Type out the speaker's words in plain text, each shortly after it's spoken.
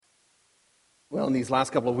Well, in these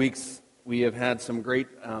last couple of weeks, we have had some great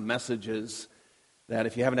messages that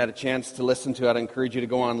if you haven't had a chance to listen to, I'd encourage you to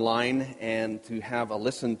go online and to have a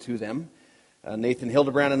listen to them. Nathan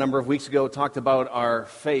Hildebrand a number of weeks ago talked about our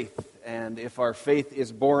faith, and if our faith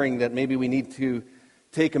is boring, that maybe we need to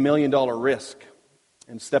take $1 million risk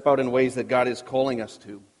and step out in ways that God is calling us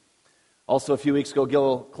to. Also, a few weeks ago,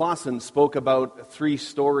 Gil Clausen spoke about 3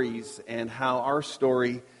 stories and how our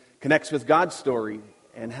story connects with God's story,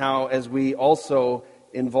 and how as we also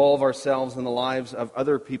involve ourselves in the lives of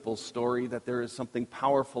other people's story, that there is something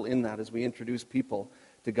powerful in that as we introduce people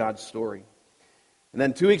to God's story. And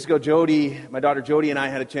then 2 weeks ago, my daughter Jody and I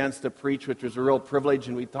had a chance to preach, which was a real privilege,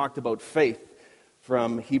 and we talked about faith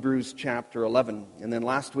from Hebrews chapter 11. And then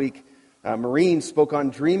last week, Maureen spoke on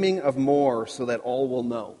dreaming of more so that all will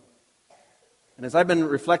know. And as I've been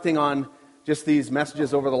reflecting on just these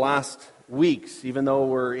messages over the last weeks, even though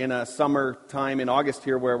we're in a summer time in August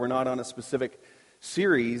here where we're not on a specific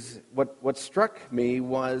series, what struck me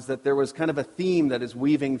was that there was kind of a theme that is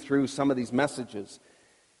weaving through some of these messages.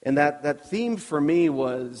 And that theme for me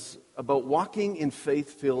was about walking in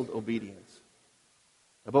faith-filled obedience.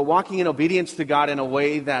 About walking in obedience to God in a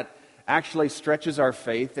way that actually stretches our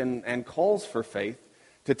faith and calls for faith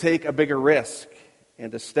to take a bigger risk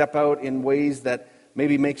and to step out in ways that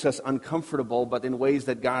maybe makes us uncomfortable, but in ways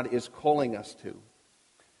that God is calling us to.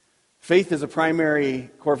 Faith is a primary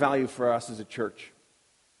core value for us as a church.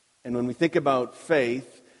 And when we think about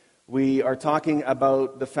faith, we are talking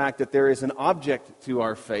about the fact that there is an object to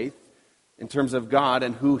our faith in terms of God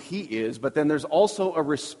and who He is, but then there's also a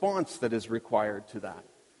response that is required to that.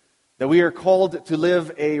 That we are called to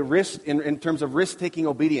live a risk in terms of risk-taking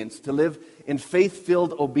obedience, to live in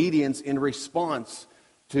faith-filled obedience in response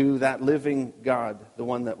to that living God, the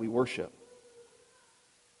one that we worship.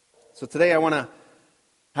 So today I want to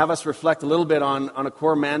have us reflect a little bit on a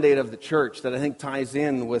core mandate of the church that I think ties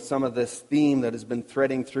in with some of this theme that has been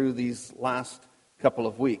threading through these last couple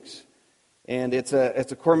of weeks. And it's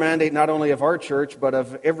a core mandate not only of our church, but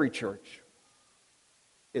of every church.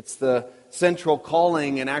 It's the central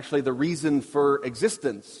calling and actually the reason for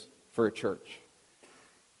existence for a church.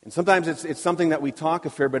 And sometimes it's something that we talk a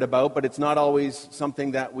fair bit about, but it's not always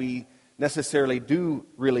something that we necessarily do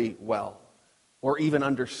really well or even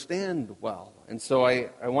understand well. And so I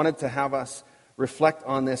wanted to have us reflect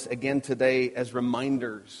on this again today as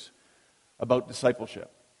reminders about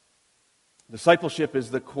discipleship. Discipleship is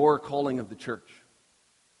the core calling of the church.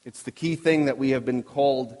 It's the key thing that we have been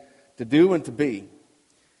called to do and to be.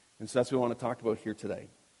 And so that's what we want to talk about here today.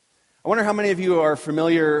 I wonder how many of you are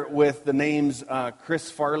familiar with the names Chris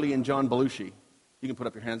Farley and John Belushi. You can put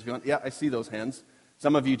up your hands if you want. Yeah, I see those hands.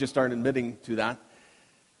 Some of you just aren't admitting to that.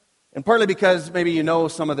 And partly because maybe you know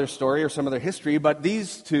some of their story or some of their history, but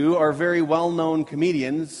these two are very well-known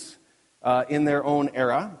comedians in their own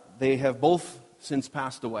era. They have both since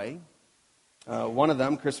passed away. One of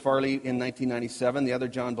them, Chris Farley, in 1997. The other,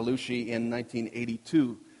 John Belushi, in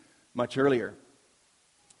 1982, much earlier.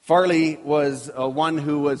 Farley was one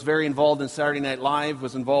who was very involved in Saturday Night Live,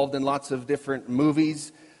 was involved in lots of different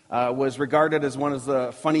movies, was regarded as one of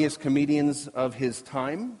the funniest comedians of his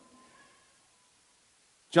time.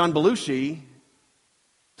 John Belushi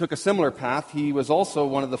took a similar path. He was also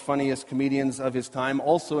one of the funniest comedians of his time,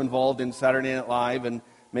 also involved in Saturday Night Live and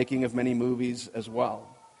making of many movies as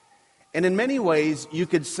well. And in many ways, you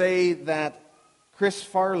could say that Chris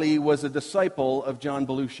Farley was a disciple of John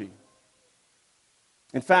Belushi.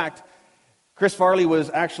 In fact, Chris Farley was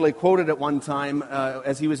actually quoted at one time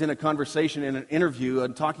as he was in a conversation in an interview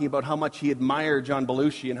and talking about how much he admired John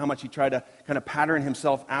Belushi and how much he tried to kind of pattern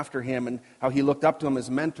himself after him and how he looked up to him as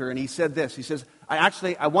a mentor. And he said this, he says,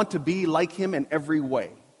 I want to be like him in every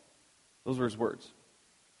way. Those were his words.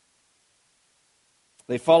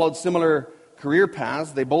 They followed similar career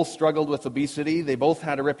paths. They both struggled with obesity. They both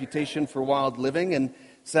had a reputation for wild living. And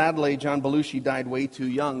sadly, John Belushi died way too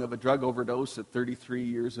young of a drug overdose at 33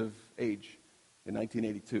 years of age in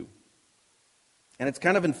 1982. And it's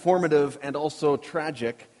kind of informative and also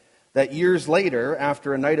tragic that years later,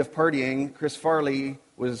 after a night of partying, Chris Farley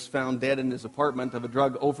was found dead in his apartment of a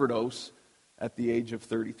drug overdose at the age of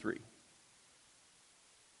 33.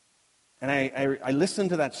 And I listen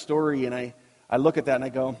to that story and I look at that and I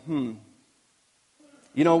go,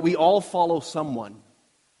 You know, we all follow someone.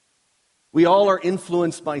 We all are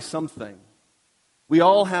influenced by something. We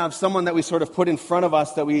all have someone that we sort of put in front of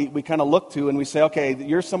us that we kind of look to and we say, okay,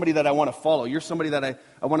 you're somebody that I want to follow. You're somebody that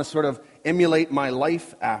I want to sort of emulate my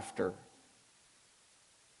life after.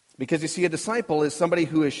 Because you see, a disciple is somebody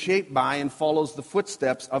who is shaped by and follows the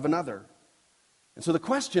footsteps of another. And so the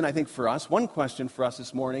question, I think, for us, one question for us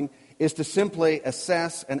this morning is to simply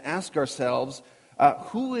assess and ask ourselves,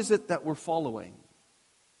 who is it that we're following?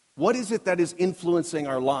 What is it that is influencing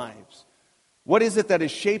our lives? What is it that is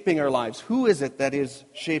shaping our lives? Who is it that is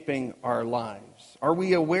shaping our lives? Are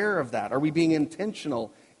we aware of that? Are we being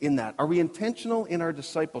intentional in that? Are we intentional in our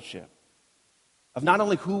discipleship? Of not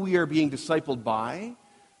only who we are being discipled by,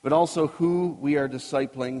 but also who we are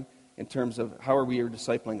discipling in terms of how we are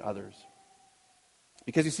discipling others.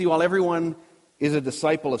 Because you see, while everyone is a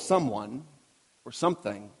disciple of someone or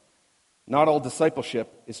something, not all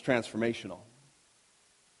discipleship is transformational.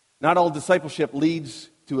 Not all discipleship leads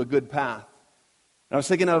to a good path. And I was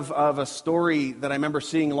thinking of a story that I remember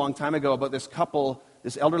seeing a long time ago about this couple,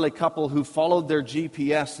 this elderly couple who followed their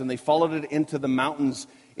GPS, and they followed it into the mountains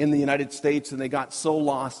in the United States, and they got so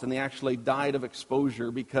lost, and they actually died of exposure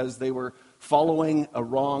because they were following a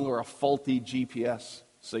wrong or a faulty GPS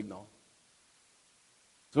signal.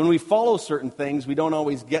 So when we follow certain things, we don't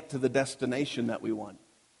always get to the destination that we want.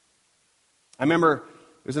 I remember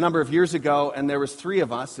it was a number of years ago, and there was three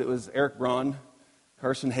of us. It was Eric Braun,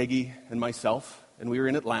 Carson Hagee, and myself. And we were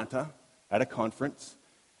in Atlanta at a conference.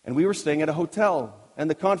 And we were staying at a hotel. And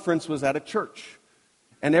the conference was at a church.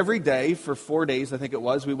 And every day, for 4 days, I think it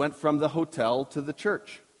was, we went from the hotel to the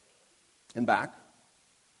church and back.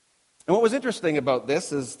 And what was interesting about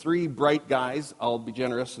this is three bright guys, I'll be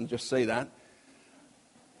generous and just say that,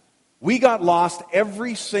 we got lost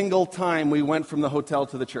every single time we went from the hotel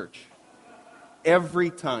to the church. Every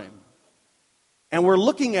time. And we're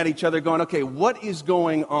looking at each other going, okay, what is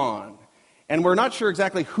going on? And we're not sure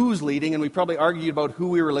exactly who's leading, and we probably argued about who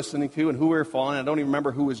we were listening to and who we were following. I don't even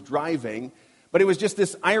remember who was driving. But it was just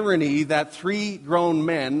this irony that three grown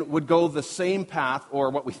men would go the same path, or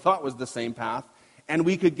what we thought was the same path, and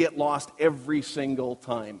we could get lost every single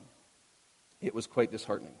time. It was quite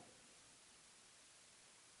disheartening.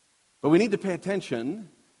 But we need to pay attention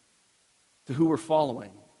to who we're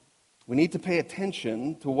following. We need to pay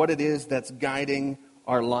attention to what it is that's guiding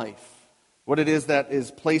our life, what it is that is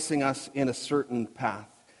placing us in a certain path.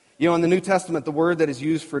 You know, in the New Testament, the word that is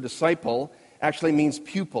used for disciple actually means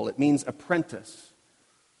pupil. It means apprentice.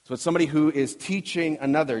 So it's somebody who is teaching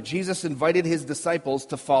another. Jesus invited his disciples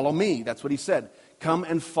to follow me. That's what he said. Come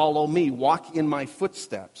and follow me. Walk in my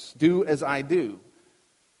footsteps. Do as I do.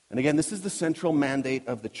 And again, this is the central mandate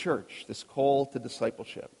of the church, this call to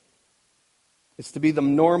discipleship. It's to be the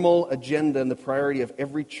normal agenda and the priority of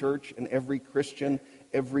every church and every Christian,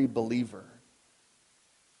 every believer.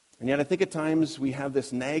 And yet I think at times we have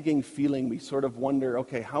this nagging feeling. We sort of wonder,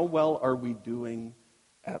 okay, how well are we doing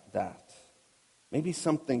at that? Maybe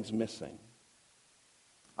something's missing.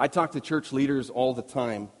 I talk to church leaders all the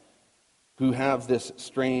time who have this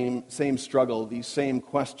same struggle, these same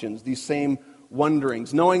questions, these same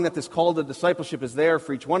wonderings, knowing that this call to discipleship is there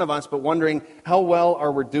for each one of us, but wondering, how well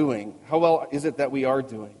are we doing? How well is it that we are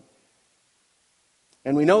doing?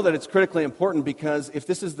 And we know that it's critically important because if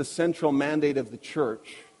this is the central mandate of the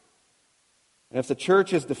church, and if the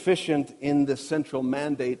church is deficient in the central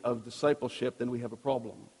mandate of discipleship, then we have a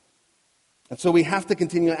problem. And so we have to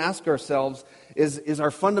continue to ask ourselves, is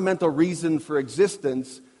our fundamental reason for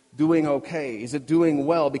existence doing okay? Is it doing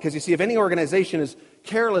well? Because you see, if any organization is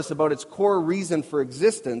careless about its core reason for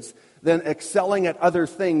existence, then excelling at other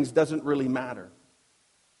things doesn't really matter.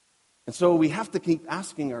 And so we have to keep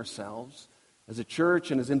asking ourselves, as a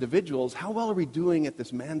church and as individuals, how well are we doing at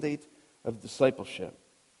this mandate of discipleship?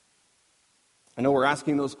 I know we're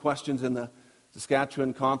asking those questions in the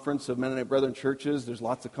Saskatchewan Conference of Mennonite Brethren Churches. There's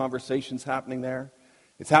lots of conversations happening there.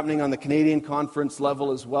 It's happening on the Canadian conference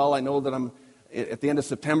level as well. I know that at the end of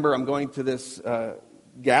September, I'm going to this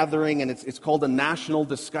gathering, and it's called a National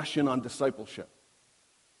Discussion on Discipleship.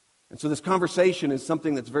 And so this conversation is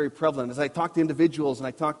something that's very prevalent. As I talk to individuals and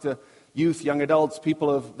I talk to youth, young adults,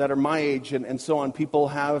 people that are my age and so on, people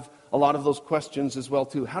have a lot of those questions as well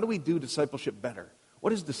too. How do we do discipleship better?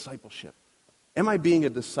 What is discipleship? Am I being a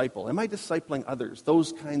disciple? Am I discipling others?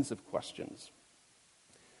 Those kinds of questions.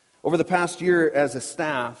 Over the past year as a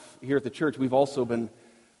staff here at the church, we've also been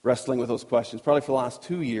wrestling with those questions. Probably for the last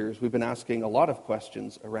 2 years, we've been asking a lot of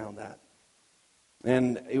questions around that.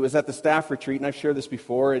 And it was at the staff retreat, and I've shared this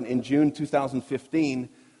before, in June 2015,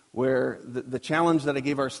 where the challenge that I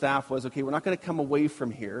gave our staff was, okay, we're not going to come away from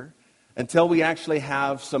here until we actually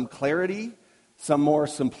have some clarity, some more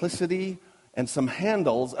simplicity, and some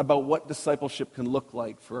handles about what discipleship can look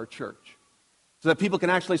like for our church. So that people can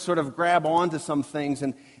actually sort of grab onto some things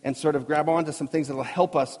and sort of grab onto some things that will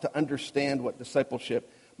help us to understand what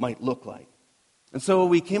discipleship might look like. And so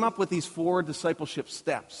we came up with these 4 discipleship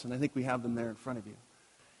steps, and I think we have them there in front of you.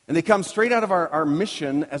 And they come straight out of our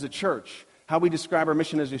mission as a church. how we describe our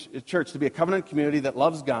mission as a church, to be a covenant community that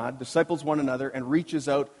loves God, disciples one another, and reaches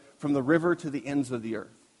out from the river to the ends of the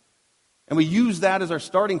earth. And we use that as our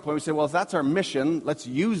starting point. We say, well, if that's our mission, let's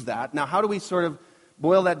use that. Now, how do we sort of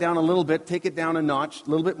boil that down a little bit, take it down a notch, a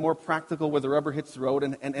little bit more practical where the rubber hits the road,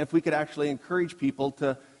 and if we could actually encourage people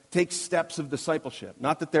to take steps of discipleship.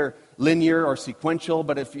 Not that they're linear or sequential,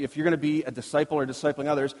 but if you're going to be a disciple or discipling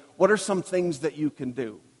others, what are some things that you can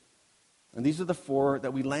do? And these are the 4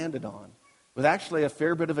 that we landed on, with actually a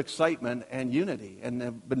fair bit of excitement and unity, and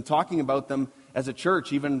have been talking about them as a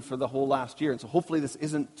church even for the whole last year. And so hopefully this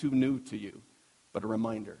isn't too new to you, but a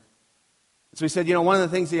reminder. So we said, one of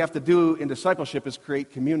the things that you have to do in discipleship is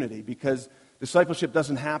create community, because discipleship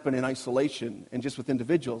doesn't happen in isolation and just with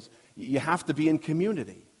individuals. You have to be in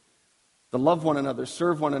community. To love one another,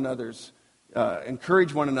 serve one another's,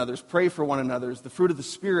 encourage one another's, pray for one another's. The fruit of the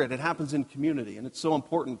Spirit, it happens in community, and it's so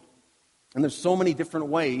important. And there's so many different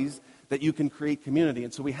ways that you can create community,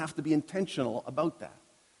 and so we have to be intentional about that.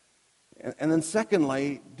 And then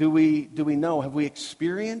secondly, do we know, have we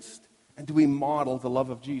experienced and do we model the love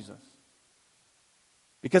of Jesus?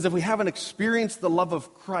 Because if we haven't experienced the love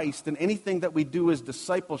of Christ, then anything that we do as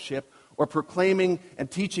discipleship or proclaiming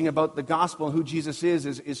and teaching about the gospel and who Jesus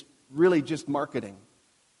is really just marketing.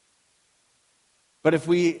 But if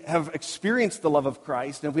we have experienced the love of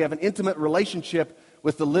Christ, and if we have an intimate relationship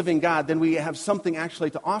with the living God, then we have something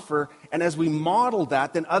actually to offer. And as we model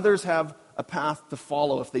that, then others have a path to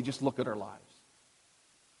follow if they just look at our lives.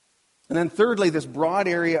 And then thirdly, this broad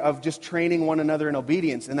area of just training one another in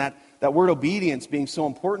obedience, and that word obedience being so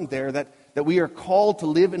important there, that we are called to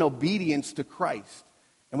live in obedience to Christ.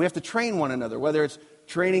 And we have to train one another, whether it's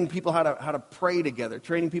training people how to pray together,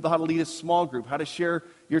 training people how to lead a small group, how to share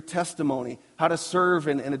your testimony, how to serve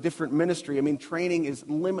in a different ministry. I mean, training is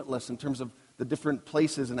limitless in terms of the different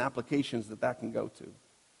places and applications that can go to.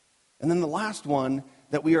 And then the last one,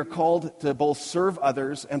 that we are called to both serve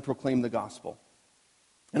others and proclaim the gospel.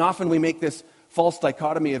 And often we make this false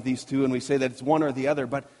dichotomy of these two, and we say that it's one or the other,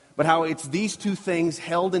 but how it's these two things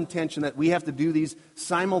held in tension, that we have to do these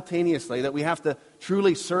simultaneously, that we have to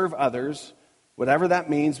truly serve others, whatever that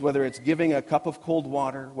means, whether it's giving a cup of cold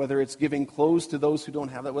water, whether it's giving clothes to those who don't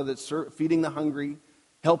have that, whether it's feeding the hungry,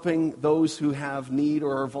 helping those who have need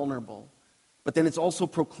or are vulnerable. But then it's also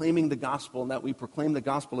proclaiming the gospel, and that we proclaim the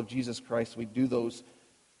gospel of Jesus Christ. We do those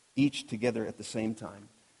each together at the same time.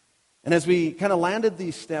 And as we kind of landed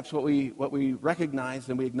these steps, what we recognize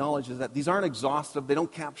and we acknowledge is that these aren't exhaustive. They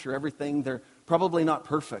don't capture everything. They're probably not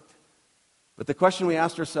perfect. But the question we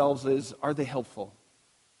asked ourselves is, are they helpful?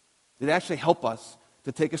 Did they actually help us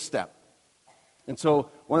to take a step? And so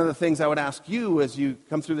one of the things I would ask you as you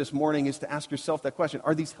come through this morning is to ask yourself that question.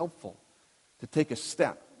 Are these helpful to take a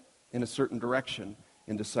step in a certain direction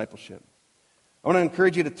in discipleship? I want to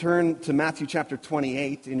encourage you to turn to Matthew chapter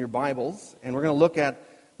 28 in your Bibles, and we're going to look at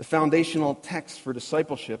the foundational text for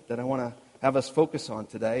discipleship that I want to have us focus on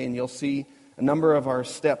today, and you'll see a number of our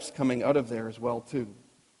steps coming out of there as well too.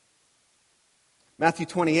 Matthew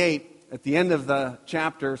 28, at the end of the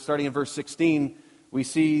chapter, starting in verse 16, we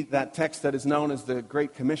see that text that is known as the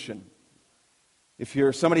Great Commission. If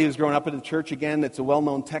you're somebody who's grown up in the church, again, it's a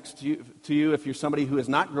well-known text to you. If you're somebody who has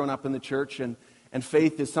not grown up in the church and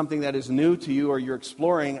faith is something that is new to you or you're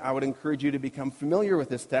exploring, I would encourage you to become familiar with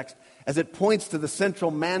this text as it points to the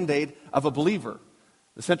central mandate of a believer,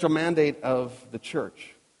 the central mandate of the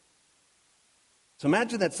church. So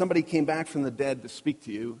imagine that somebody came back from the dead to speak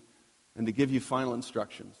to you and to give you final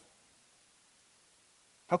instructions.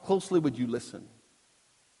 How closely would you listen?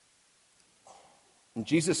 And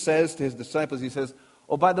Jesus says to his disciples, he says,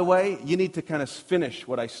 oh, by the way, you need to kind of finish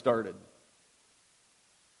what I started.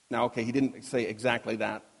 Now, okay, he didn't say exactly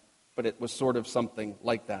that, but it was sort of something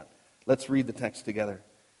like that. Let's read the text together.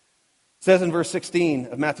 It says in verse 16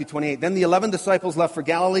 of Matthew 28, Then the 11 disciples left for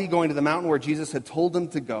Galilee, going to the mountain where Jesus had told them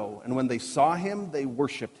to go. And when they saw him, they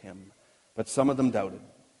worshipped him, but some of them doubted.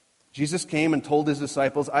 Jesus came and told his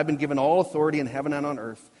disciples, I've been given all authority in heaven and on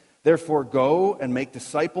earth. Therefore go and make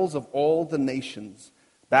disciples of all the nations,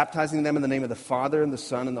 baptizing them in the name of the Father and the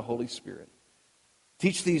Son and the Holy Spirit.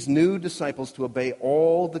 Teach these new disciples to obey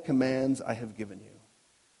all the commands I have given you.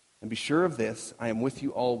 And be sure of this, I am with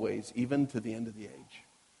you always, even to the end of the age.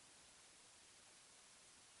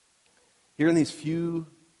 Here in these few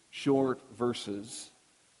short verses,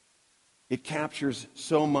 it captures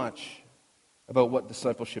so much about what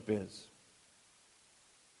discipleship is.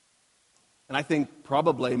 And I think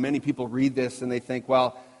probably many people read this and they think,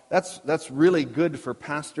 well, that's really good for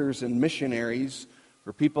pastors and missionaries,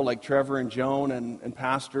 for people like Trevor and Joan and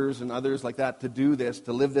pastors and others like that to do this,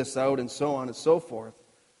 to live this out and so on and so forth.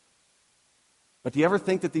 But do you ever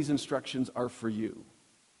think that these instructions are for you?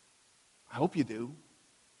 I hope you do,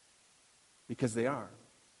 because they are.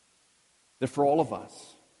 They're for all of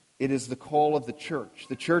us. It is the call of the church.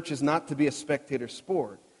 The church is not to be a spectator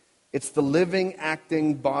sport. It's the living,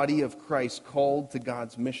 acting body of Christ called to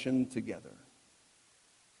God's mission together.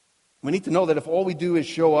 We need to know that if all we do is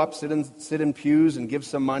show up, sit in pews and give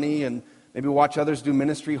some money and maybe watch others do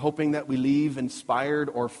ministry, hoping that we leave inspired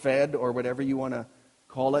or fed or whatever you want to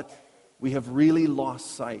call it, we have really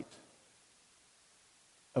lost sight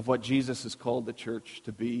of what Jesus has called the church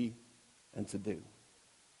to be and to do.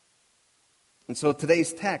 And so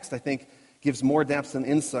today's text, I think, gives more depth and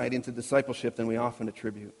insight into discipleship than we often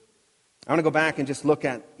attribute. I want to go back and just look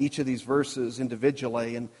at each of these verses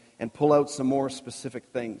individually and pull out some more specific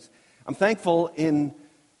things. I'm thankful in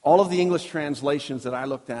all of the English translations that I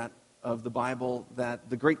looked at of the Bible that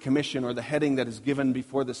the Great Commission, or the heading that is given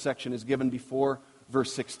before this section, is given before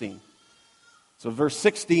verse 16. So verse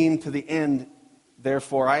 16 to the end,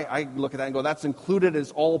 therefore, I look at that and go, that's included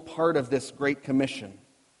as all part of this Great Commission.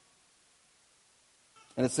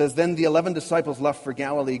 And it says, then the 11 disciples left for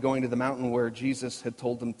Galilee, going to the mountain where Jesus had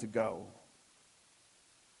told them to go.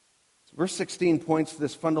 So verse 16 points to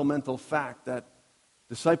this fundamental fact that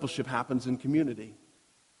discipleship happens in community.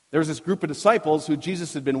 There's this group of disciples who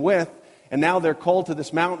Jesus had been with, and now they're called to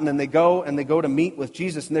this mountain, and they go to meet with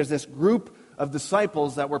Jesus. And there's this group of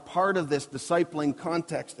disciples that were part of this discipling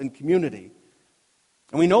context and community.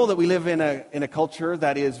 And we know that we live in a culture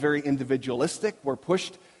that is very individualistic. We're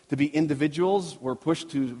pushed to be individuals. We're pushed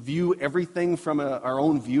to view everything from our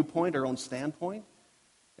own viewpoint, our own standpoint.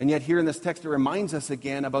 And yet here in this text, it reminds us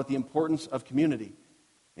again about the importance of community.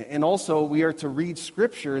 And also, we are to read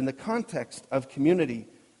Scripture in the context of community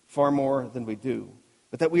far more than we do.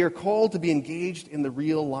 But that we are called to be engaged in the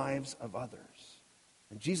real lives of others.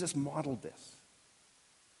 And Jesus modeled this.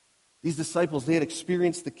 These disciples, they had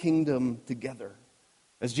experienced the kingdom together.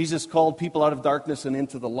 As Jesus called people out of darkness and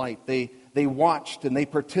into the light, they watched and they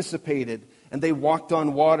participated and they walked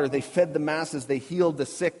on water. They fed the masses. They healed the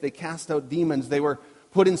sick. They cast out demons. They were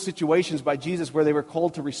put in situations by Jesus where they were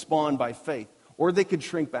called to respond by faith. Or they could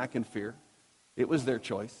shrink back in fear. It was their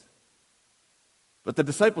choice. But the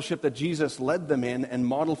discipleship that Jesus led them in and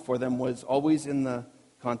modeled for them was always in the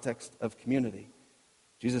context of community.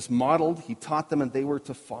 Jesus modeled, he taught them, and they were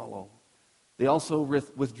to follow. They also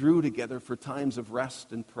withdrew together for times of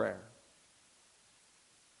rest and prayer.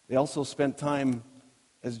 They also spent time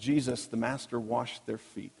as Jesus, the Master, washed their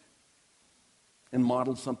feet and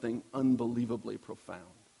modeled something unbelievably profound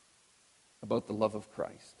about the love of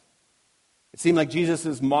Christ. It seemed like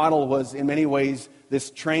Jesus' model was, in many ways,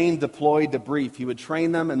 this train, deploy, debrief. He would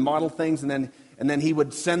train them and model things, and then he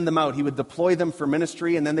would send them out. He would deploy them for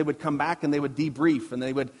ministry, and then they would come back and they would debrief, and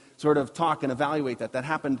they would sort of talk and evaluate that. That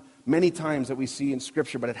happened many times that we see in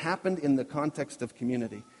Scripture, but it happened in the context of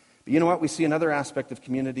community. But you know what? We see another aspect of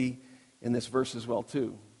community in this verse as well,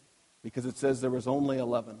 too, because it says there was only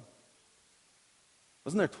 11.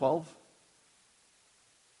 Wasn't there 12?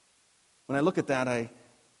 When I look at that,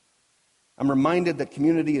 I'm reminded that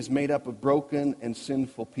community is made up of broken and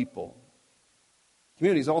sinful people.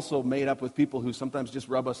 Community is also made up with people who sometimes just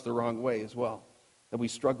rub us the wrong way as well, that we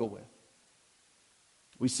struggle with.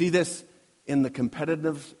 We see this in the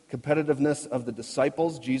competitiveness of the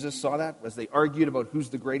disciples. Jesus saw that as they argued about who's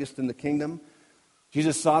the greatest in the kingdom.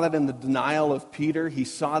 Jesus saw that in the denial of Peter. He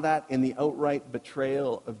saw that in the outright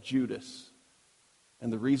betrayal of Judas.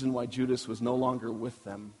 And the reason why Judas was no longer with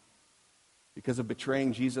them, because of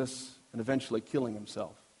betraying Jesus and eventually killing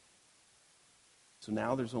himself. So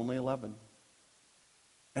now there's only 11.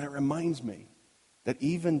 And it reminds me that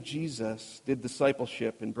even Jesus did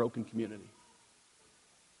discipleship in broken community.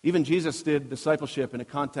 Even Jesus did discipleship in a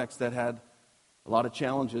context that had a lot of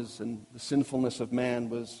challenges, and the sinfulness of man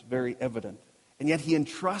was very evident. And yet he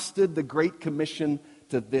entrusted the Great Commission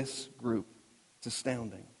to this group. It's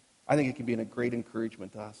astounding. I think it can be a great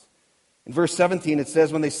encouragement to us. In verse 17 it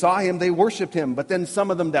says, when they saw him, they worshipped him, but then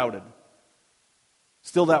some of them doubted.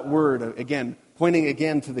 Still that word, again, pointing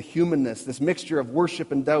again to the humanness, this mixture of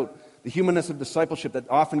worship and doubt, the humanness of discipleship that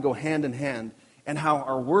often go hand in hand, and how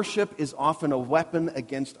our worship is often a weapon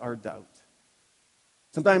against our doubt.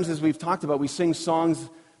 Sometimes, as we've talked about, we sing songs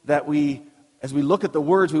that as we look at the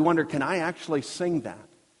words, we wonder, can I actually sing that?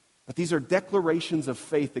 But these are declarations of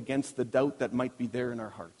faith against the doubt that might be there in our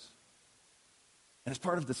hearts. And it's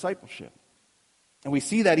part of discipleship. And we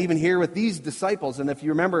see that even here with these disciples. And if you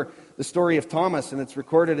remember the story of Thomas, and it's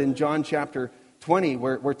recorded in John chapter 20,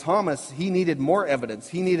 where Thomas, he needed more evidence.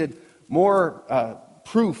 He needed more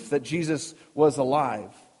proof that Jesus was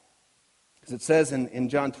alive. Because it says in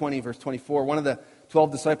John 20, verse 24, one of the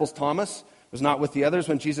 12 disciples, Thomas, was not with the others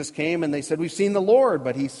when Jesus came, and they said, "We've seen the Lord."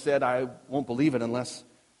 But he said, "I won't believe it unless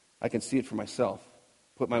I can see it for myself.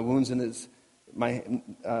 Put my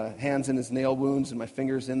hands in his nail wounds and my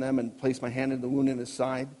fingers in them, and place my hand in the wound in his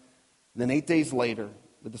side." And then 8 days later,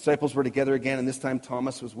 the disciples were together again, and this time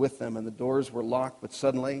Thomas was with them, and the doors were locked. But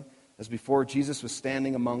suddenly, as before, Jesus was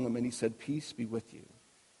standing among them, and he said, "Peace be with you."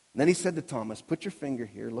 And then he said to Thomas, "Put your finger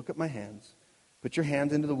here, look at my hands. Put your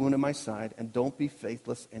hand into the wound in my side, and don't be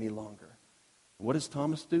faithless any longer." And what does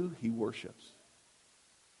Thomas do? He worships.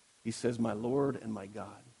 He says, "My Lord and my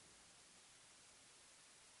God."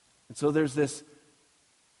 And so there's this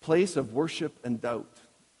place of worship and doubt.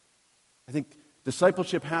 I think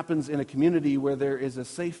discipleship happens in a community where there is a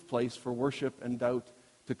safe place for worship and doubt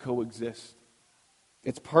to coexist.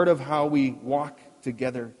 It's part of how we walk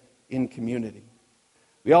together in community.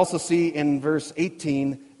 We also see in verse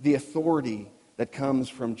 18 the authority that comes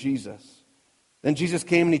from Jesus. Then Jesus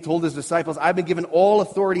came and he told his disciples, "I've been given all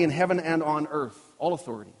authority in heaven and on earth." All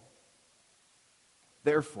authority.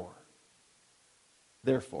 Therefore.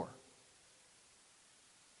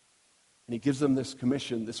 And he gives them this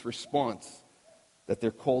commission, this response that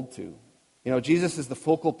they're called to. You know, Jesus is the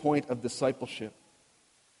focal point of discipleship.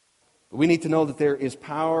 But we need to know that there is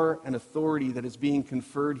power and authority that is being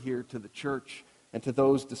conferred here to the church and to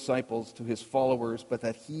those disciples, to his followers, but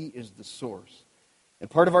that he is the source. And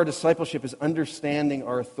part of our discipleship is understanding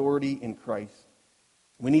our authority in Christ.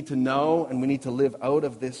 We need to know and we need to live out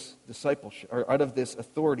of this discipleship, or out of this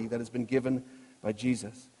authority that has been given by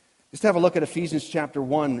Jesus. Just have a look at Ephesians chapter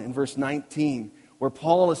 1 and verse 19, where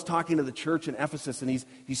Paul is talking to the church in Ephesus, and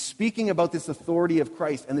he's speaking about this authority of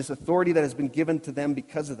Christ and this authority that has been given to them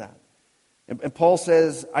because of that. And Paul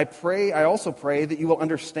says, I also pray that you will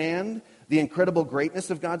understand the incredible greatness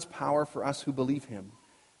of God's power for us who believe him.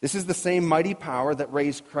 This is the same mighty power that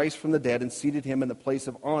raised Christ from the dead and seated him in the place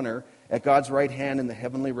of honor at God's right hand in the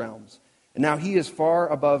heavenly realms. And now he is far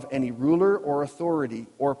above any ruler or authority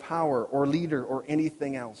or power or leader or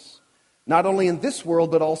anything else. Not only in this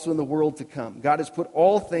world, but also in the world to come. God has put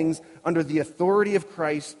all things under the authority of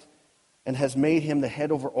Christ and has made him the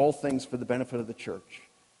head over all things for the benefit of the church.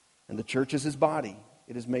 And the church is his body.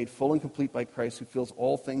 It is made full and complete by Christ, who fills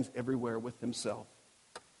all things everywhere with himself.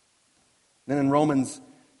 Then in Romans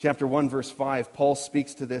chapter 1, verse 5, Paul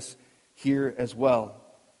speaks to this here as well.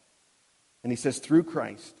 And he says, "Through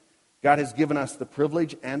Christ, God has given us the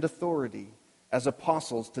privilege and authority as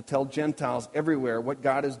apostles to tell Gentiles everywhere what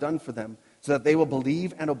God has done for them, so that they will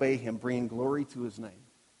believe and obey him, bringing glory to his name."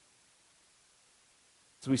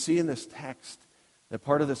 So we see in this text that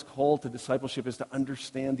part of this call to discipleship is to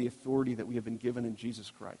understand the authority that we have been given in Jesus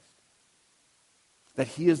Christ. That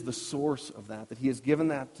he is the source of that he has given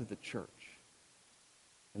that to the church.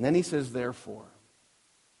 And then he says, therefore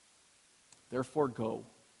go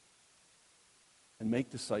and make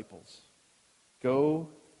disciples. Go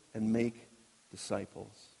and make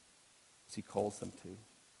disciples, as he calls them to.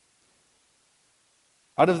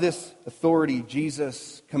 Out of this authority,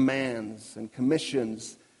 Jesus commands and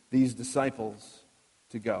commissions these disciples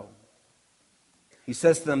to go. He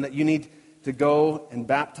says to them that you need to go and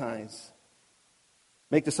baptize.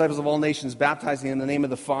 Make disciples of all nations, baptizing in the name of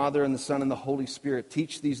the Father and the Son and the Holy Spirit.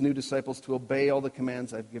 Teach these new disciples to obey all the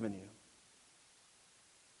commands I've given you.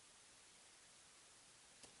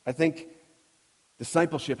 I think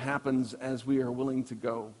discipleship happens as we are willing to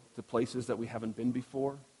go to places that we haven't been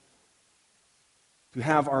before. To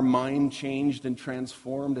have our mind changed and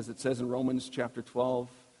transformed, as it says in Romans chapter 12,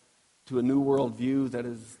 to a new worldview that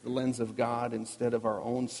is the lens of God instead of our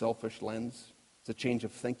own selfish lens. It's a change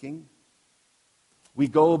of thinking. We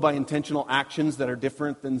go by intentional actions that are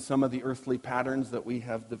different than some of the earthly patterns that we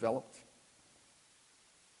have developed.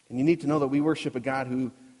 And you need to know that we worship a God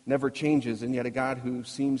who never changes, and yet a God who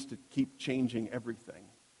seems to keep changing everything.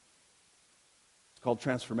 It's called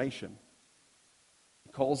transformation.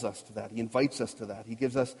 He calls us to that. He invites us to that. He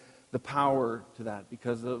gives us the power to that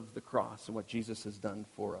because of the cross and what Jesus has done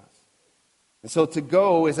for us. And so to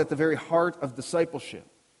go is at the very heart of discipleship.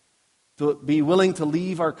 To be willing to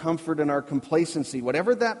leave our comfort and our complacency,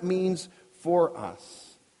 whatever that means for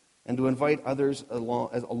us, and to invite others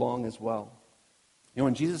along as well. You know,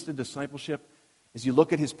 when Jesus did discipleship, as you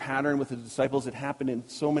look at his pattern with the disciples, it happened in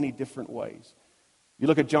so many different ways. You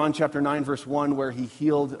look at John chapter 9, verse 1, where he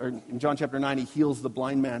healed, or in John chapter 9, he heals the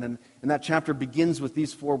blind man. And that chapter begins with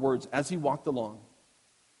these 4 words, as he walked along.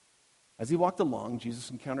 As he walked along,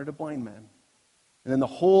 Jesus encountered a blind man. And then the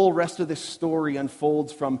whole rest of this story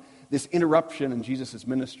unfolds from this interruption in Jesus'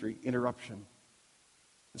 ministry, interruption.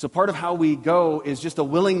 And so part of how we go is just a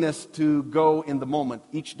willingness to go in the moment,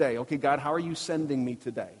 each day. Okay, God, how are you sending me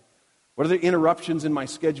today? What are the interruptions in my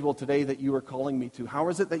schedule today that you are calling me to? How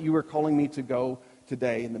is it that you are calling me to go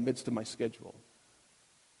today in the midst of my schedule?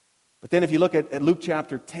 But then if you look at Luke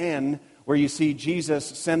chapter 10, where you see Jesus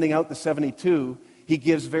sending out the 72, he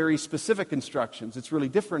gives very specific instructions. It's really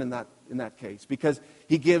different in that case because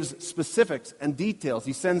he gives specifics and details.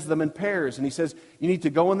 He sends them in pairs, and he says, you need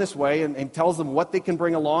to go in this way, and tells them what they can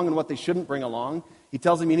bring along and what they shouldn't bring along. He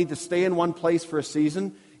tells them you need to stay in one place for a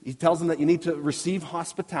season. He tells them that you need to receive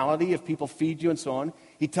hospitality if people feed you and so on.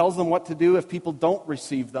 He tells them what to do if people don't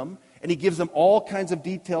receive them. And he gives them all kinds of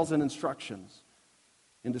details and instructions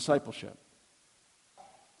in discipleship.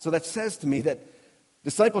 So that says to me that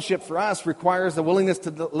discipleship for us requires the willingness to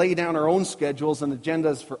lay down our own schedules and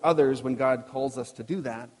agendas for others when God calls us to do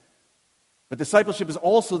that. But discipleship is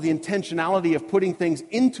also the intentionality of putting things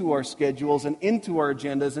into our schedules and into our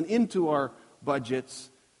agendas and into our budgets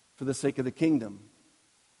for the sake of the kingdom.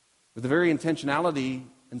 With the very intentionality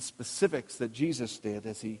and specifics that Jesus did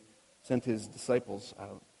as he sent his disciples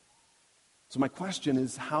out. So my question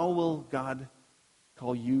is, how will God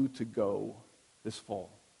call you to go this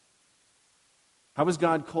fall? How is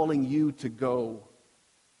God calling you to go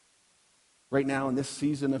right now in this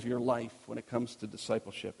season of your life when it comes to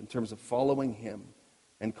discipleship, in terms of following him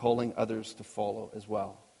and calling others to follow as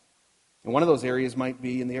well? And one of those areas might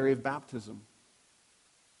be in the area of baptism.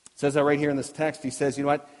 It says that right here in this text. He says, you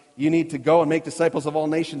know what? You need to go and make disciples of all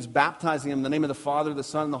nations, baptizing them in the name of the Father, the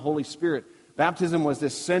Son, and the Holy Spirit. Baptism was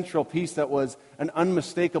this central piece that was an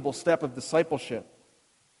unmistakable step of discipleship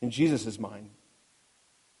in Jesus' mind.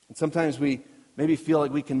 And sometimes we maybe feel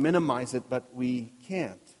like we can minimize it, but we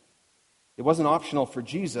can't. It wasn't optional for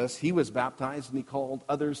Jesus. He was baptized, and he called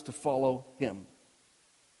others to follow him.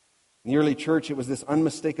 In the early church, it was this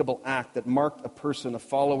unmistakable act that marked a person, a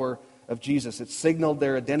follower of Jesus. It signaled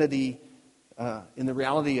their identity in the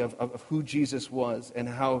reality of who Jesus was and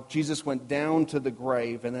how Jesus went down to the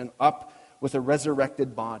grave and then up with a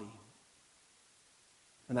resurrected body.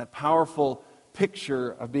 And that powerful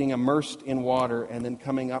picture of being immersed in water and then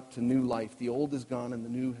coming up to new life. The old is gone and the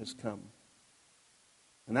new has come.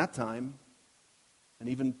 And that time, and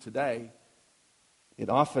even today,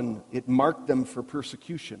 it marked them for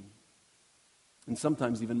persecution and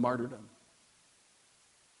sometimes even martyrdom.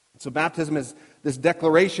 So baptism is this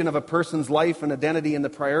declaration of a person's life and identity and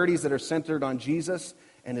the priorities that are centered on Jesus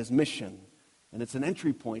and his mission. And it's an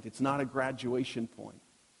entry point. It's not a graduation point.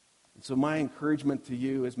 And so my encouragement to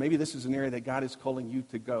you is maybe this is an area that God is calling you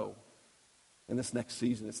to go in this next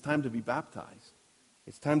season. It's time to be baptized.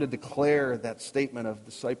 It's time to declare that statement of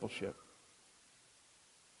discipleship.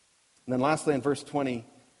 And then lastly, in verse 20,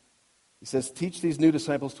 he says, teach these new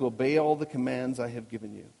disciples to obey all the commands I have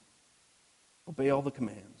given you. Obey all the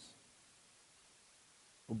commands.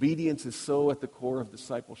 Obedience is so at the core of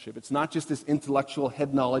discipleship. It's not just this intellectual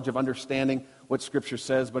head knowledge of understanding what Scripture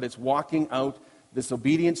says, but it's walking out this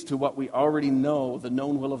obedience to what we already know, the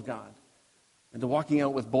known will of God, and to walking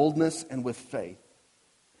out with boldness and with faith.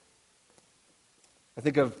 I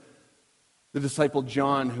think of the disciple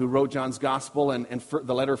John, who wrote John's Gospel and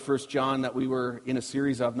the letter 1 John that we were in a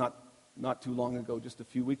series of not too long ago, just a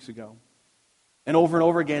few weeks ago. And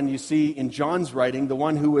over again, you see in John's writing, the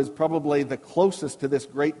one who is probably the closest to this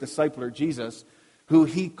great discipler, Jesus, who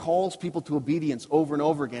he calls people to obedience over and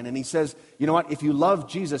over again. And he says, you know what, if you love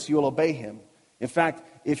Jesus, you will obey him. In fact,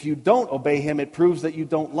 if you don't obey him, it proves that you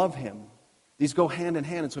don't love him. These go hand in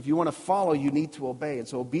hand. And so if you want to follow, you need to obey. And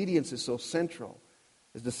so obedience is so central.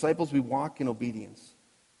 As disciples, we walk in obedience.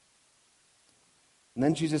 And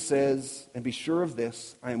then Jesus says, and be sure of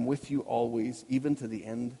this, I am with you always, even to the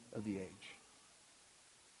end of the age.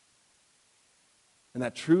 And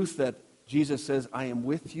that truth that Jesus says, I am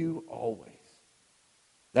with you always.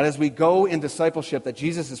 That as we go in discipleship, that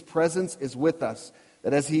Jesus' presence is with us.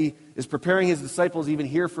 That as he is preparing his disciples even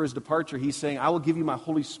here for his departure, he's saying, I will give you my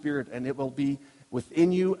Holy Spirit, and it will be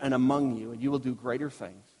within you and among you, and you will do greater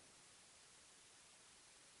things.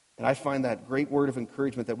 And I find that great word of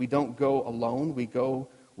encouragement that we don't go alone, we go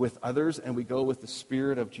with others, and we go with the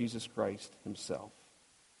Spirit of Jesus Christ himself.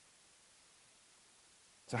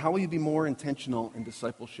 So how will you be more intentional in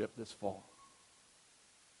discipleship this fall?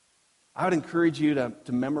 I would encourage you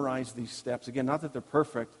to memorize these steps. Again, not that they're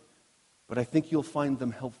perfect, but I think you'll find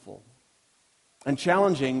them helpful. And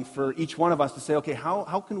challenging for each one of us to say, okay,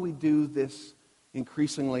 how can we do this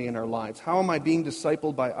increasingly in our lives? How am I being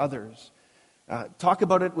discipled by others? Talk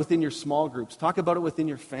about it within your small groups. Talk about it within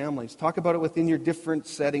your families. Talk about it within your different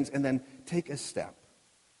settings, and then take a step.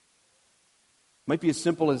 It might be as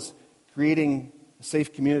simple as creating a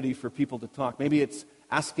safe community for people to talk. Maybe it's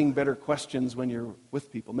asking better questions when you're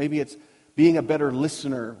with people. Maybe it's being a better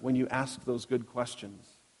listener when you ask those good questions.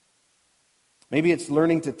 Maybe it's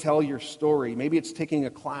learning to tell your story. Maybe it's taking a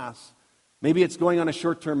class. Maybe it's going on a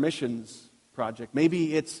short-term missions project.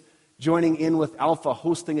 Maybe it's joining in with Alpha,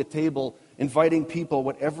 hosting a table, inviting people,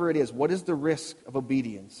 whatever it is. What is the risk of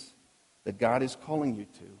obedience that God is calling you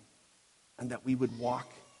to? And that we would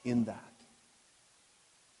walk in that.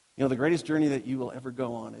 You know, the greatest journey that you will ever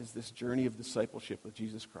go on is this journey of discipleship with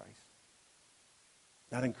Jesus Christ.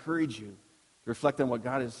 I'd encourage you to reflect on what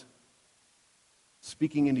God is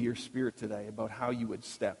speaking into your spirit today about how you would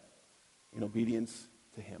step in obedience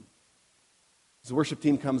to Him. As the worship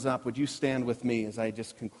team comes up, would you stand with me as I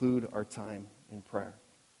just conclude our time in prayer?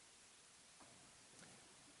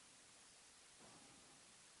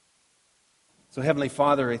 So, Heavenly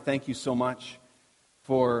Father, I thank you so much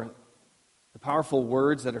for the powerful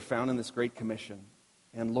words that are found in this Great Commission.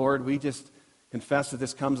 And Lord, we just confess that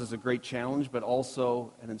this comes as a great challenge, but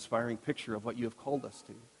also an inspiring picture of what you have called us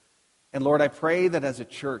to. And Lord, I pray that as a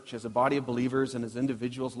church, as a body of believers, and as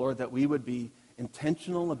individuals, Lord, that we would be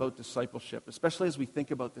intentional about discipleship, especially as we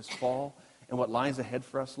think about this fall and what lies ahead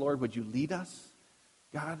for us. Lord, would you lead us,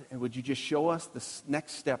 God, and would you just show us the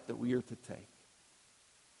next step that we are to take?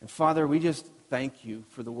 And Father, we just thank you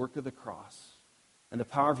for the work of the cross and the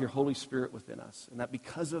power of your Holy Spirit within us, and that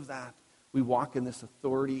because of that, we walk in this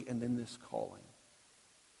authority and in this calling.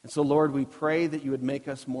 And so, Lord, we pray that you would make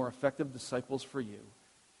us more effective disciples for you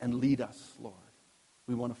and lead us, Lord.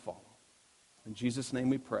 We want to follow. In Jesus' name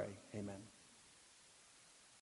we pray, amen.